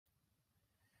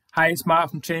Hi, it's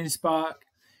Mark from Training Spark.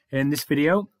 In this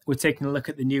video, we're taking a look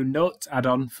at the new Notes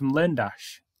add-on from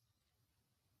LearnDash.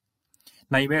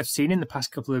 Now, you may have seen in the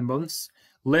past couple of months,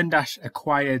 LearnDash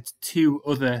acquired two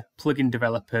other plugin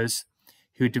developers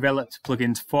who developed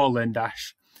plugins for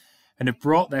LearnDash and have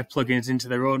brought their plugins into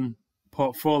their own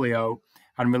portfolio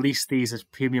and released these as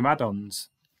premium add-ons.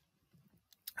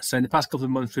 So in the past couple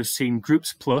of months, we've seen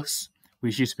Groups Plus,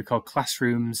 which used to be called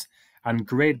Classrooms, and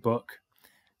Gradebook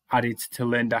added to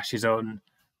LearnDash's own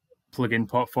plugin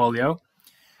portfolio.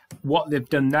 What they've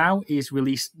done now is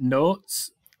release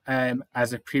Notes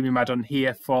as a premium add-on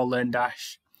here for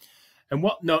LearnDash. And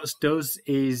what Notes does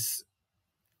is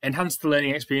enhance the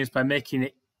learning experience by making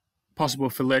it possible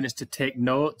for learners to take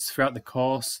notes throughout the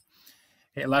course.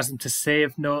 It allows them to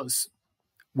save notes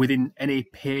within any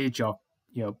page or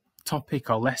topic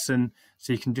or lesson,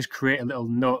 so you can just create a little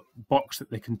note box that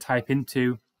they can type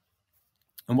into.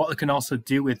 And what they can also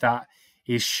do with that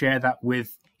is share that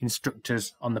with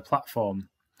instructors on the platform.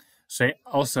 So it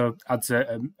also adds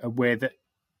a way that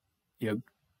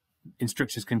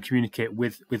instructors can communicate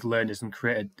with learners and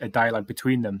create a dialogue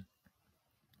between them.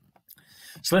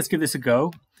 So let's give this a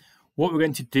go. What we're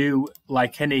going to do,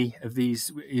 like any of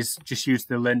these, is just use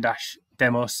the LearnDash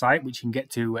demo site, which you can get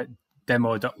to at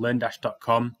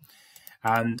demo.learndash.com.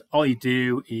 And all you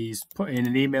do is put in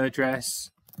an email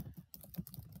address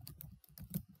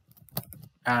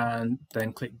and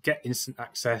then click Get Instant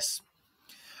Access.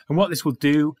 And what this will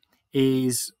do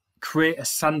is create a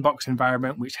sandbox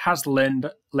environment which has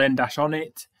LearnDash on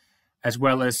it, as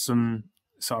well as some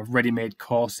sort of ready-made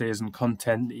courses and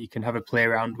content that you can have a play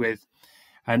around with.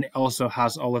 And it also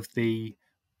has all of the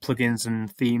plugins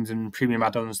and themes and premium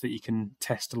add-ons that you can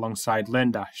test alongside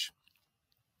LearnDash.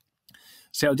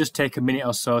 So it'll just take a minute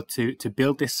or so to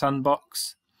build this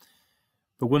sandbox.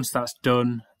 But once that's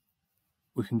done,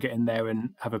 we can get in there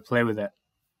and have a play with it.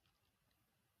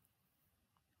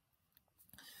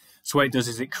 So what it does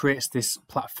is it creates this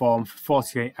platform for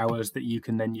 48 hours that you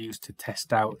can then use to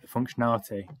test out the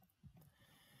functionality.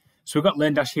 So we've got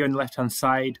LearnDash here on the left-hand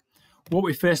side. What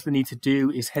we firstly need to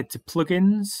do is head to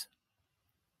Plugins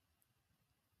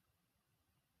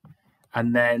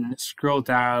and then scroll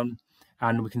down,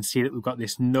 and we can see that we've got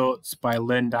this Notes by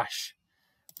LearnDash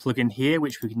plugin here,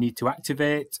 which we need to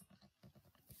activate.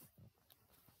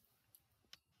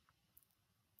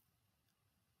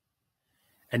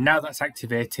 And now that's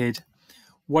activated,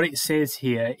 what it says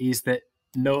here is that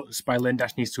Notes by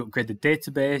LearnDash needs to upgrade the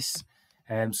database.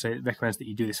 So it recommends that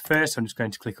you do this first. So I'm just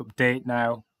going to click Update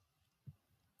now.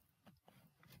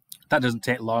 That doesn't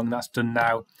take long, that's done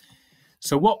now.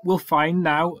 So what we'll find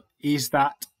now is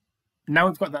that now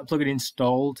we've got that plugin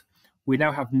installed, we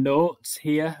now have Notes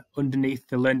here underneath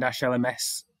the LearnDash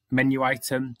LMS menu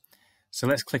item. So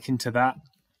let's click into that.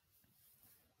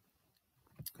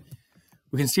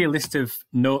 We can see a list of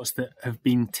notes that have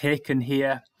been taken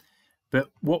here, but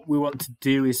what we want to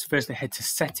do is firstly head to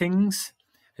Settings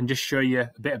and just show you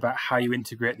a bit about how you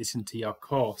integrate this into your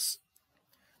course.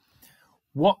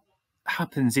 What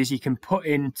happens is you can put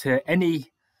into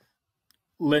any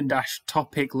LearnDash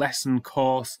topic, lesson,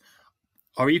 course,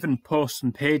 or even posts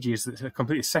and pages that are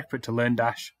completely separate to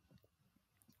LearnDash,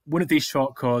 one of these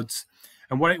shortcodes,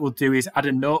 and what it will do is add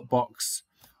a note box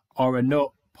or a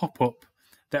note pop-up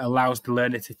that allows the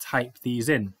learner to type these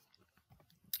in.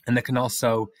 And they can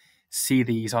also see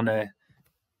these on a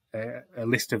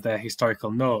list of their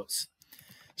historical notes.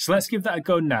 So let's give that a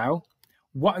go now.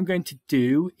 What I'm going to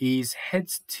do is head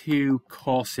to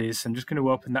Courses. I'm just going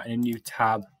to open that in a new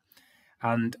tab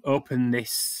and open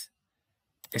this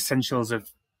Essentials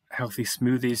of Healthy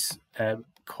Smoothies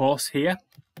course here.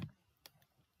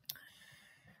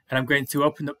 And I'm going to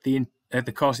open up the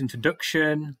course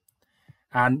introduction.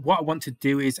 And what I want to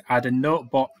do is add a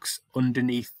note box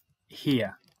underneath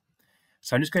here.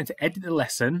 So I'm just going to edit the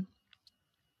lesson.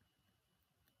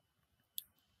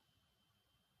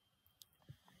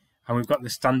 And we've got the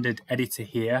standard editor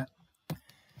here.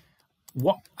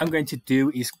 What I'm going to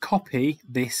do is copy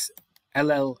this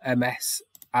LLMS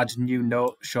add new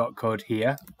note shortcode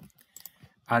here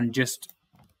and just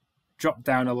drop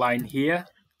down a line here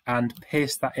and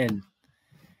paste that in.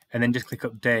 And then just click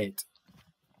Update.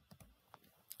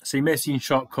 So you may have seen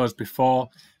shortcodes before.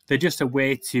 They're just a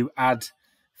way to add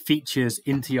features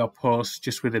into your post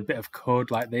just with a bit of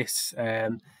code like this.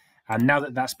 And now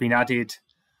that that's been added,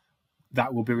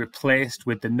 that will be replaced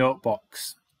with the note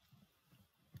box.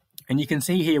 And you can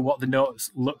see here what the notes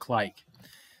look like.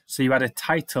 So you add a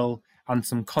title and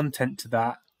some content to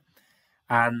that.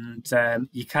 And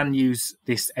you can use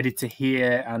this editor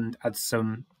here and add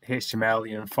some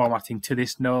HTML formatting to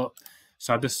this note.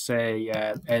 So I'll just say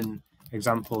an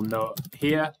example note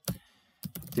here.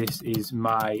 this is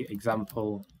my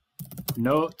example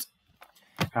note,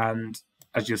 and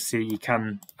as you'll see, you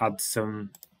can add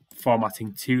some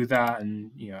formatting to that,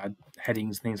 and add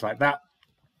headings, things like that.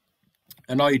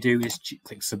 And all you do is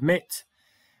click submit,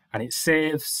 and it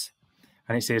saves,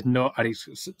 and it says note added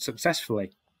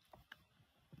successfully.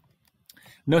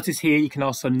 Notice here you can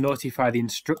also notify the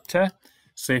instructor.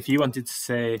 So if you wanted to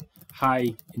say,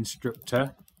 "Hi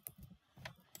instructor,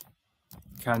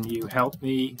 can you help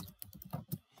me?"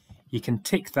 you can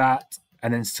tick that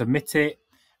and then submit it,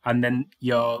 and then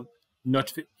your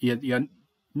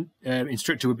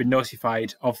instructor would be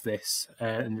notified of this,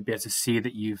 and they'll be able to see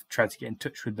that you've tried to get in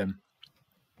touch with them.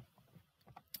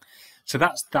 So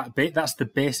that's that bit. That's the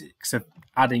basics of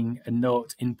adding a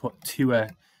note input to a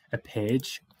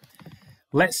page.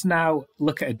 Let's now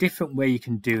look at a different way you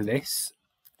can do this.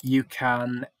 You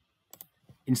can,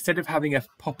 instead of having a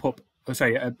pop-up,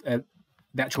 the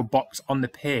actual box on the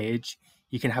page,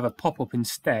 you can have a pop-up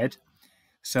instead.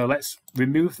 So let's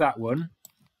remove that one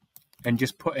and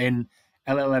just put in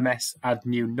LLMS add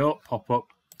new note pop-up.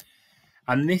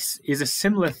 And this is a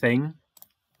similar thing,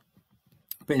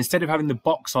 but instead of having the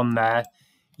box on there,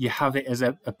 you have it as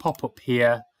a pop-up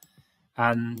here,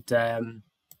 and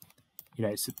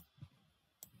it's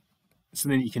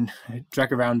something that you can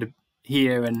drag around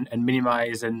here and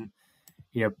minimize and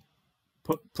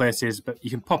put places, but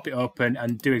you can pop it open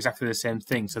and do exactly the same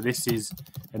thing. So this is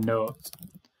a note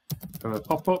from a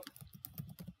pop-up,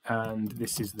 and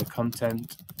this is the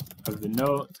content of the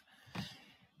note,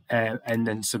 and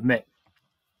then submit.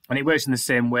 And it works in the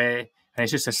same way, and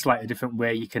it's just a slightly different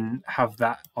way you can have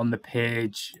that on the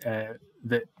page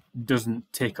that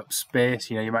doesn't take up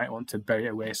space. You might want to bury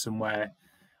it away somewhere,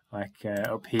 like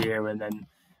up here, and then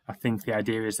I think the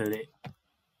idea is that it,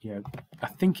 I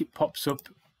think it pops up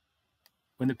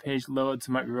when the page loads.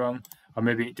 I might be wrong, or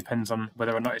maybe it depends on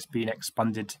whether or not it's been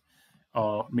expanded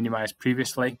or minimized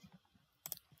previously.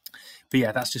 But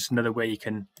yeah, that's just another way you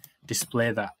can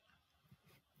display that.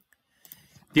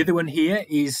 The other one here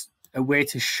is a way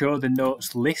to show the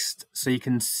notes list, so you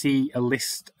can see a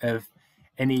list of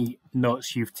any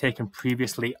notes you've taken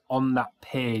previously on that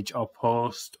page or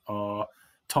post or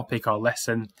topic or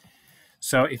lesson.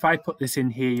 So if I put this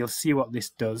in here, you'll see what this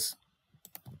does.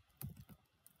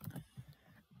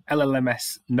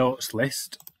 LLMS notes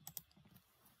list.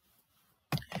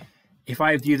 If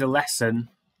I view the lesson,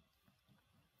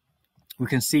 we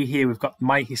can see here we've got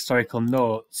my historical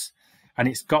notes, and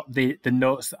it's got the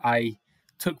notes that I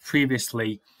took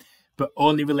previously, but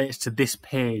only relates to this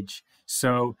page.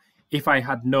 So if I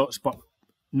had note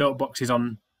boxes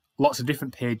on lots of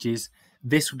different pages,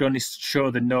 this would only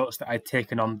show the notes that I'd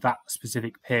taken on that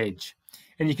specific page.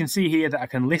 And you can see here that I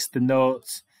can list the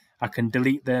notes, I can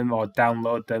delete them or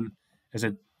download them as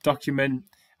a document,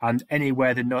 and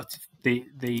anywhere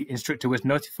the instructor was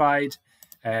notified,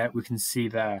 we can see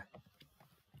there.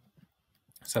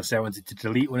 So say I wanted to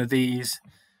delete one of these,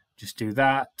 just do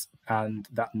that, and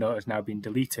that note has now been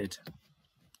deleted.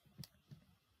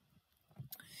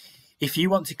 If you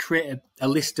want to create a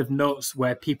list of notes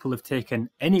where people have taken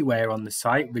anywhere on the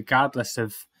site, regardless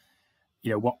of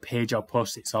what page or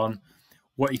post it's on,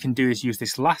 what you can do is use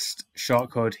this last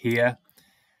shortcode here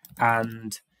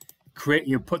and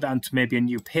put that onto maybe a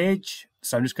new page.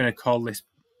 So I'm just going to call this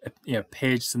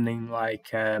page something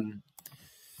like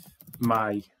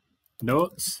my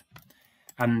notes,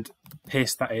 and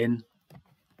paste that in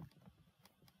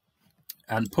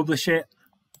and publish it.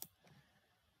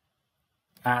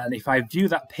 And if I view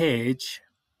that page,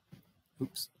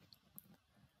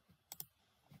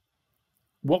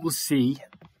 what we'll see,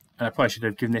 and I probably should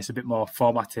have given this a bit more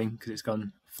formatting because it's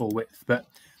gone full width, but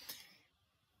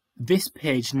this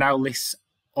page now lists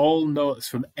all notes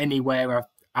from anywhere I've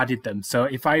added them. So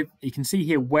you can see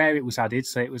here where it was added,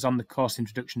 so it was on the course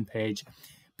introduction page.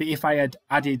 But if I had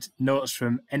added notes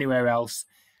from anywhere else,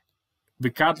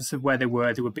 regardless of where they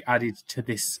would be added to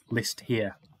this list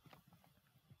here.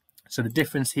 So the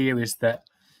difference here is that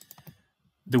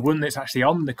the one that's actually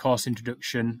on the course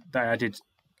introduction that I added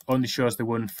only shows the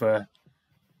one for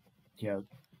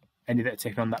any that are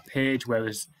taken on that page,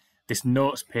 whereas this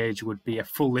notes page would be a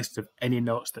full list of any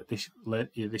notes that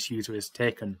this user has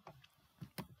taken.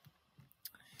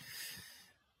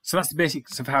 So that's the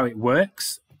basics of how it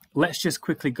works. Let's just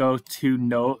quickly go to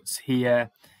notes here,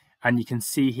 and you can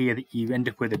see here that you end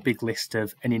up with a big list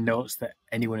of any notes that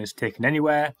anyone has taken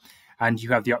anywhere, and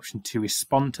you have the option to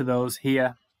respond to those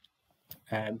here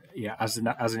as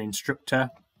an instructor.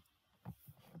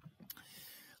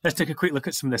 Let's take a quick look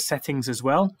at some of the settings as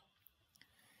well.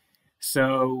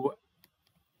 So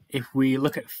if we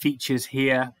look at features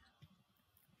here,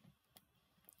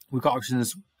 we've got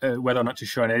options whether or not to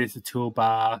show an editor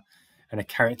toolbar and a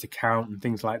character count and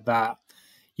things like that.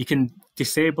 You can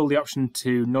disable the option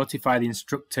to notify the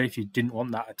instructor if you didn't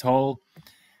want that at all.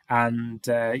 And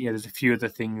there's a few other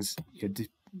things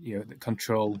that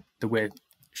control the way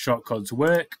shortcodes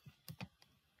work.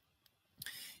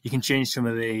 You can change some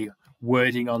of the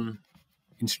wording on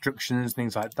instructions,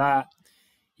 things like that.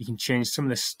 You can change some of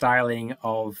the styling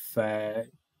of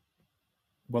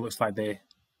what looks like the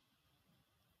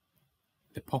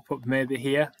pop-up maybe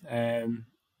here,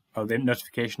 or the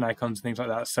notification icons, things like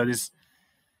that. So there's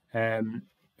a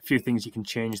few things you can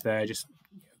change there, just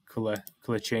color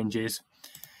changes.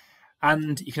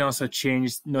 And you can also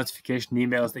change notification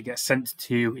emails that get sent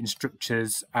to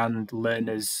instructors and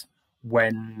learners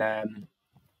when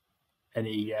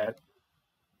any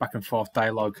back and forth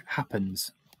dialogue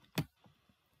happens.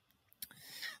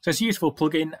 So it's a useful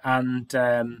plugin,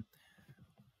 and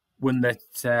one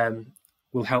that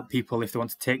will help people if they want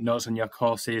to take notes on your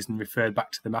courses and refer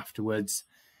back to them afterwards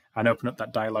and open up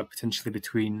that dialogue potentially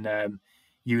between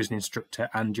you as an instructor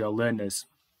and your learners.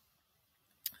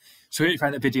 So I hope you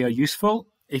found that video useful.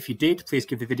 If you did, please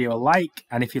give the video a like,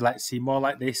 and if you'd like to see more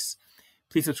like this,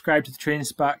 please subscribe to the Training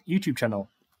Spark YouTube channel.